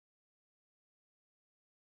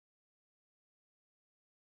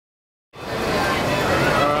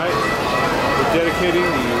dedicating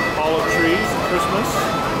the olive trees for Christmas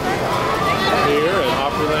here at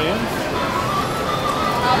Opryland.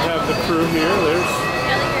 We have the crew here. There's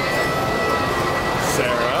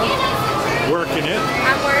Sarah working it.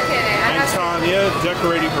 I'm working it. And Tanya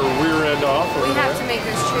decorating her rear end off over We have there. to make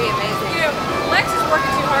this tree amazing. Lex is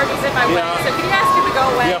working too hard. He's in my way, so can you ask him to go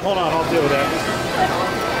away? Yeah, hold on. I'll deal with that.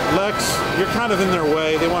 Lex, you're kind of in their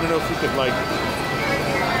way. They want to know if you could, like...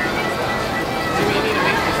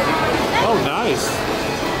 Oh, nice.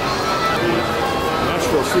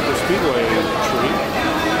 Nashville Super Speedway tree.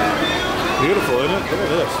 Beautiful, isn't it? Look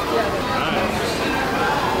at this. Nice.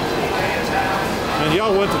 And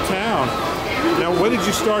y'all went to town. Now, when did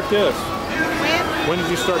you start this? When did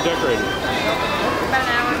you start decorating? About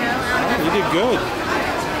an hour ago. Oh, you did good.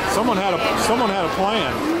 Someone had a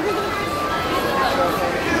plan.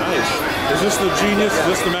 Nice. Is this the genius? Is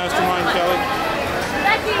this the mastermind, Kelly?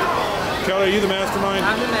 Kelly, are you the mastermind?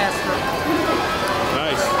 I'm the master.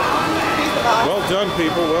 Nice. Well done,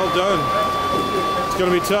 people. Well done. It's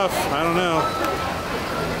going to be tough. I don't know.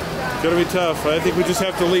 It's going to be tough. I think we just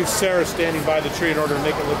have to leave Sarah standing by the tree in order to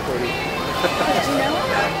make it look pretty. Did you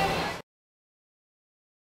know?